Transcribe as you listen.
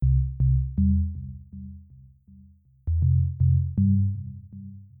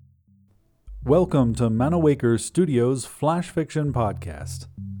Welcome to Manawaker Studios Flash Fiction Podcast.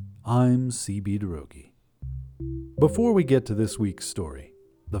 I'm C.B. Derogi. Before we get to this week's story,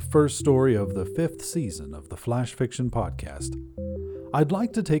 the first story of the 5th season of the Flash Fiction Podcast, I'd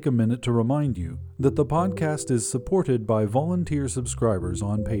like to take a minute to remind you that the podcast is supported by volunteer subscribers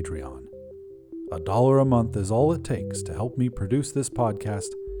on Patreon. $1 a month is all it takes to help me produce this podcast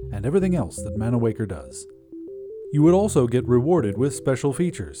and everything else that Manawaker does. You would also get rewarded with special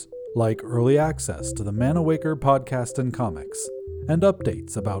features, like early access to the Manawaker podcast and comics, and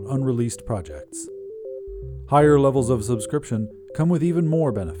updates about unreleased projects. Higher levels of subscription come with even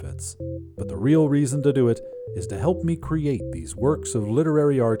more benefits, but the real reason to do it is to help me create these works of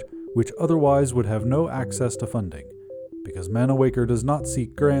literary art which otherwise would have no access to funding, because Manawaker does not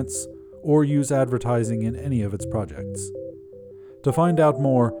seek grants or use advertising in any of its projects. To find out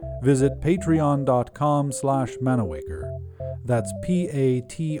more, visit patreon.com/Manawaker. That's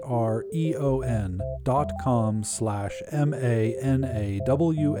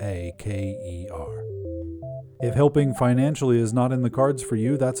patreon.com/MANAWAKER. If helping financially is not in the cards for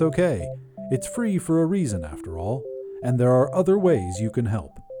you, that's okay. It's free for a reason, after all, and there are other ways you can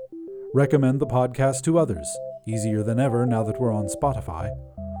help. Recommend the podcast to others, easier than ever now that we're on Spotify,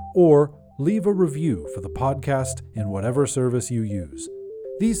 or leave a review for the podcast in whatever service you use.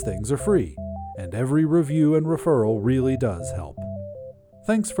 These things are free, and every review and referral really does help.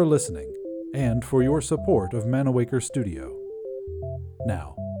 Thanks for listening, and for your support of Manawaker Studio.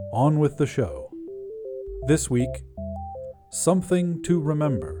 Now, on with the show. This week, Something to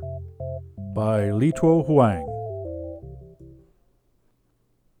Remember by Lituo Huang.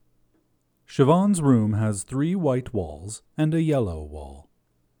 Siobhan's room has 3 white walls and a yellow wall.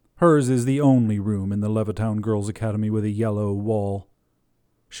 Hers is the only room in the Levittown Girls' Academy with a yellow wall.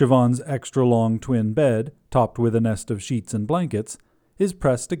 Siobhan's extra-long twin bed, topped with a nest of sheets and blankets, is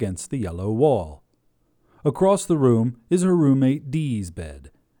pressed against the yellow wall. Across the room is her roommate Dee's bed,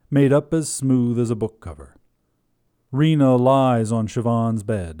 made up as smooth as a book cover. Rena lies on Siobhan's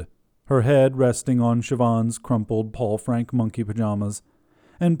bed, her head resting on Siobhan's crumpled Paul Frank monkey pajamas,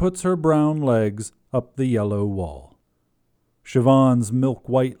 and puts her brown legs up the yellow wall. Siobhan's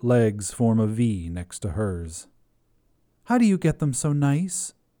milk-white legs form a V next to hers. "How do you get them so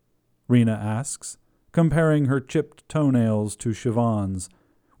nice?" Rena asks, comparing her chipped toenails to Siobhan's,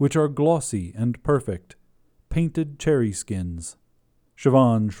 which are glossy and perfect, painted cherry skins.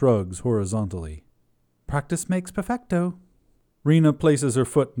 Siobhan shrugs horizontally. "Practice makes perfecto." Rena places her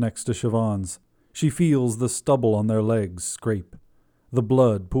foot next to Siobhan's. She feels the stubble on their legs scrape. The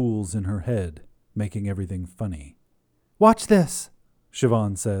blood pools in her head, making everything funny. "Watch this,"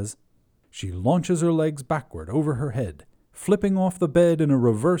 Siobhan says. She launches her legs backward over her head, flipping off the bed in a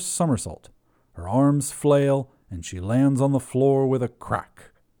reverse somersault. Her arms flail, and she lands on the floor with a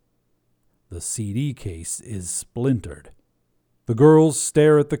crack. The CD case is splintered. The girls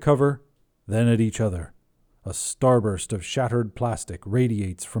stare at the cover, then at each other. A starburst of shattered plastic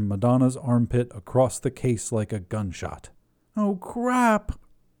radiates from Madonna's armpit across the case like a gunshot. "Oh, crap!"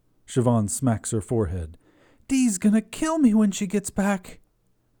 Siobhan smacks her forehead. "Dee's gonna kill me when she gets back."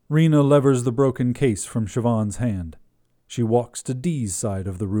 Rena levers the broken case from Siobhan's hand. She walks to Dee's side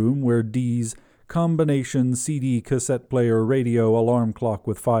of the room, where Dee's combination CD cassette player radio alarm clock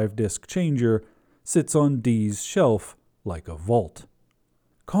with 5-disc changer sits on Dee's shelf like a vault.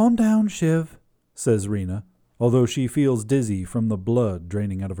 "Calm down, Shiv," says Rena, although she feels dizzy from the blood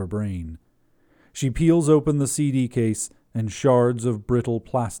draining out of her brain. She peels open the CD case, and shards of brittle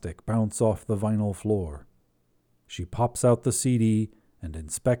plastic bounce off the vinyl floor. She pops out the CD and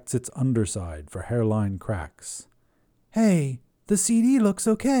inspects its underside for hairline cracks. "Hey, the CD looks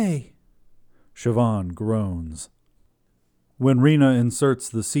okay." Siobhan groans. When Rena inserts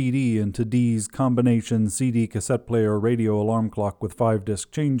the CD into Dee's combination CD cassette player radio alarm clock with 5-disc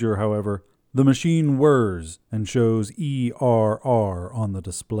changer, however, the machine whirs and shows ERR on the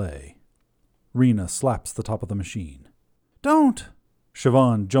display. Rena slaps the top of the machine. "Don't!"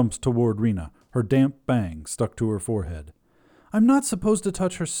 Siobhan jumps toward Rena, her damp bang stuck to her forehead. "I'm not supposed to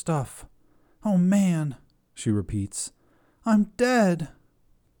touch her stuff. Oh, man," she repeats. "I'm dead."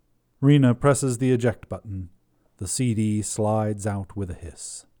 Rena presses the eject button. The CD slides out with a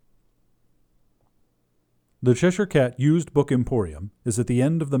hiss. The Cheshire Cat Used Book Emporium is at the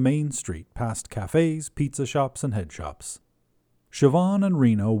end of the main street past cafes, pizza shops, and head shops. Siobhan and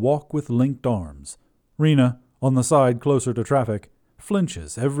Rena walk with linked arms. Rena, on the side closer to traffic,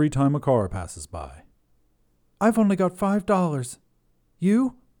 flinches every time a car passes by. "I've only got $5.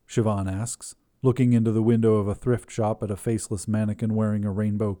 You?" Siobhan asks, looking into the window of a thrift shop at a faceless mannequin wearing a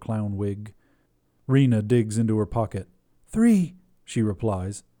rainbow clown wig. Rena digs into her pocket. 3, she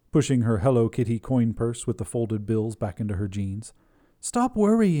replies, pushing her Hello Kitty coin purse with the folded bills back into her jeans. Stop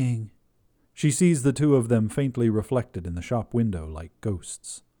worrying. She sees the two of them faintly reflected in the shop window like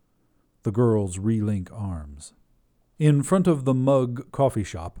ghosts. The girls relink arms. In front of the Mug coffee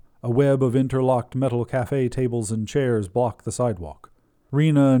shop, a web of interlocked metal cafe tables and chairs block the sidewalk.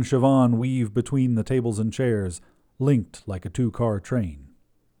 Rena and Siobhan weave between the tables and chairs, linked like a 2-car train.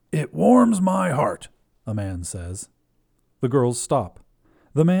 It warms my heart, a man says. The girls stop.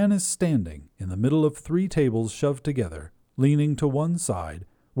 The man is standing in the middle of 3 tables shoved together, leaning to one side,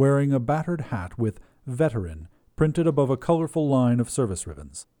 wearing a battered hat with Veteran printed above a colorful line of service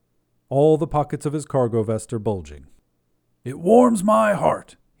ribbons. All the pockets of his cargo vest are bulging. It warms my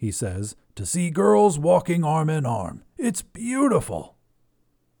heart, he says, to see girls walking arm in arm. It's beautiful.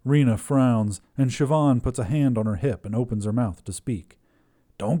 Rena frowns, and Siobhan puts a hand on her hip and opens her mouth to speak.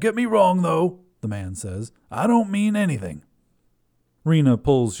 Don't get me wrong, though, the man says. I don't mean anything. Rena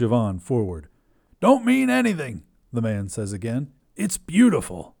pulls Siobhan forward. Don't mean anything, the man says again. It's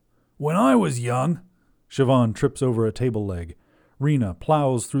beautiful. When I was young... Siobhan trips over a table leg. Rena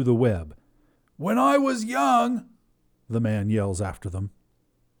plows through the web. When I was young... the man yells after them.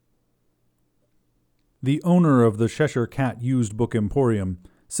 The owner of the Cheshire Cat used book emporium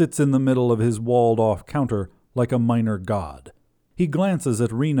sits in the middle of his walled-off counter like a minor god. He glances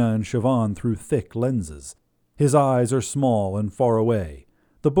at Rena and Siobhan through thick lenses. His eyes are small and far away.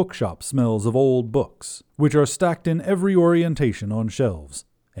 The bookshop smells of old books, which are stacked in every orientation on shelves,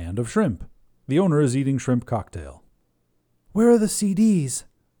 and of shrimp. The owner is eating shrimp cocktail. Where are the CDs?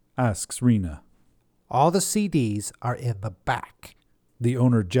 Asks Rena. All the CDs are in the back. The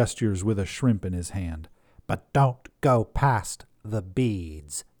owner gestures with a shrimp in his hand. But don't go past the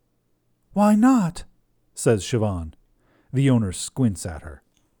beads. Why not? Says Siobhan. The owner squints at her.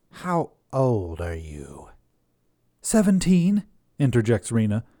 How old are you? 17, interjects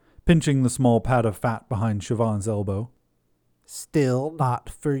Rena, pinching the small pat of fat behind Siobhan's elbow. Still not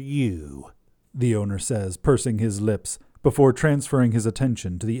for you, the owner says, pursing his lips, before transferring his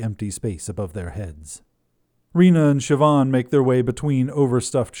attention to the empty space above their heads. Rena and Siobhan make their way between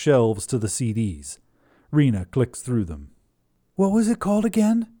overstuffed shelves to the CDs. Rena clicks through them. What was it called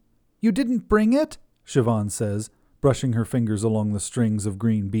again? You didn't bring it? Siobhan says, brushing her fingers along the strings of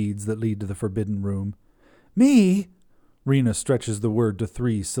green beads that lead to the forbidden room. Me? Rena stretches the word to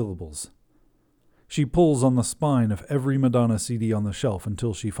 3 syllables. She pulls on the spine of every Madonna CD on the shelf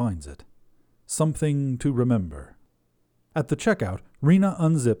until she finds it. Something to remember. At the checkout, Rena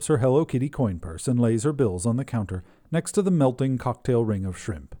unzips her Hello Kitty coin purse and lays her bills on the counter next to the melting cocktail ring of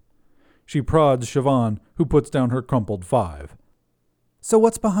shrimp. She prods Siobhan, who puts down her crumpled 5. So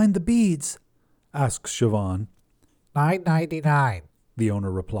what's behind the beads? Asks Siobhan. $9.99, the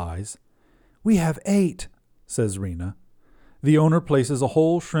owner replies. We have 8, says Rena. The owner places a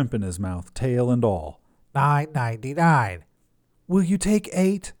whole shrimp in his mouth, tail and all. $9.99. Will you take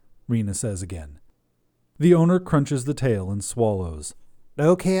 8? Rena says again. The owner crunches the tail and swallows.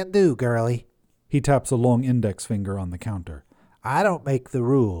 No can do, girlie. He taps a long index finger on the counter. I don't make the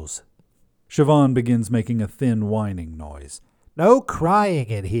rules. Siobhan begins making a thin whining noise. No crying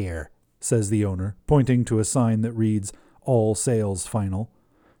in here, says the owner, pointing to a sign that reads, All Sales Final.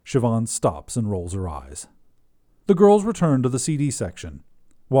 Siobhan stops and rolls her eyes. The girls return to the CD section.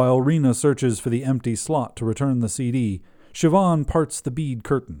 While Rena searches for the empty slot to return the CD, Siobhan parts the bead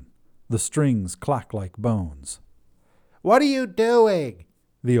curtain. The strings clack like bones. What are you doing?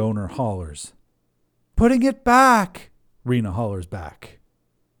 The owner hollers. Putting it back, Rena hollers back.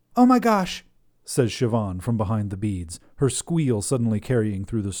 Oh my gosh, says Siobhan from behind the beads, her squeal suddenly carrying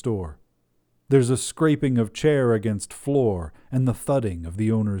through the store. There's a scraping of chair against floor and the thudding of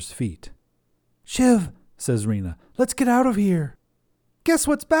the owner's feet. Shiv, says Rena, let's get out of here. Guess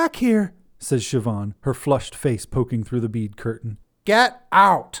what's back here, says Siobhan, her flushed face poking through the bead curtain. Get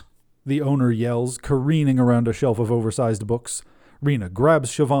out, the owner yells, careening around a shelf of oversized books. Rena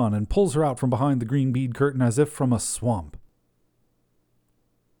grabs Siobhan and pulls her out from behind the green bead curtain as if from a swamp.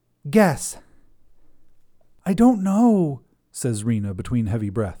 Guess. I don't know, says Rena between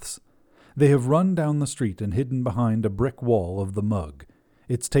heavy breaths. They have run down the street and hidden behind a brick wall of the Mug,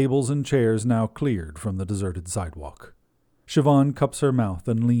 its tables and chairs now cleared from the deserted sidewalk. Siobhan cups her mouth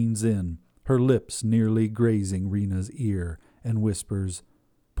and leans in, her lips nearly grazing Rena's ear, and whispers,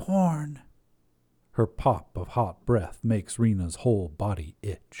 Porn. Her pop of hot breath makes Rena's whole body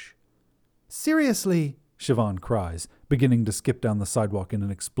itch. Seriously, Siobhan cries, beginning to skip down the sidewalk in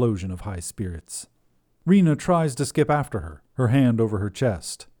an explosion of high spirits. Rena tries to skip after her, her hand over her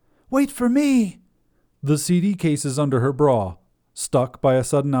chest. Wait for me! The CD case is under her bra, stuck by a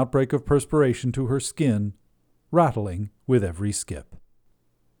sudden outbreak of perspiration to her skin, rattling with every skip.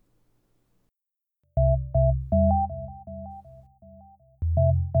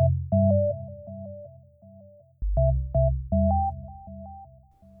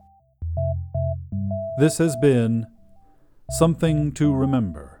 This has been Something to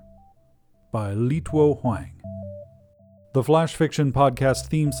Remember by Lituo Huang. The Flash Fiction Podcast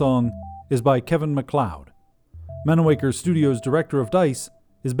theme song is by Kevin MacLeod. Manawaker Studios Director of DICE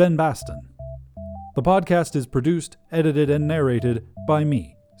is Ben Baston. The podcast is produced, edited, and narrated by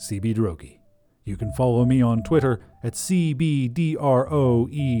me, CB Droege. You can follow me on Twitter at CBDROEGE.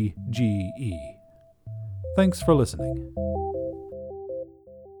 Thanks for listening.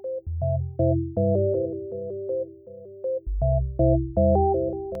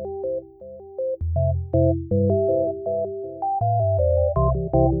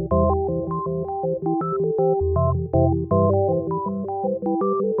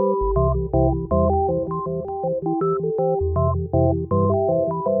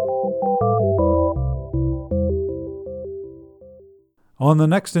 On the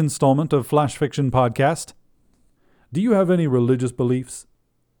next installment of Flash Fiction Podcast, do you have any religious beliefs?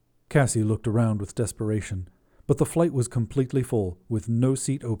 Cassie looked around with desperation, but the flight was completely full, with no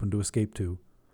seat open to escape to.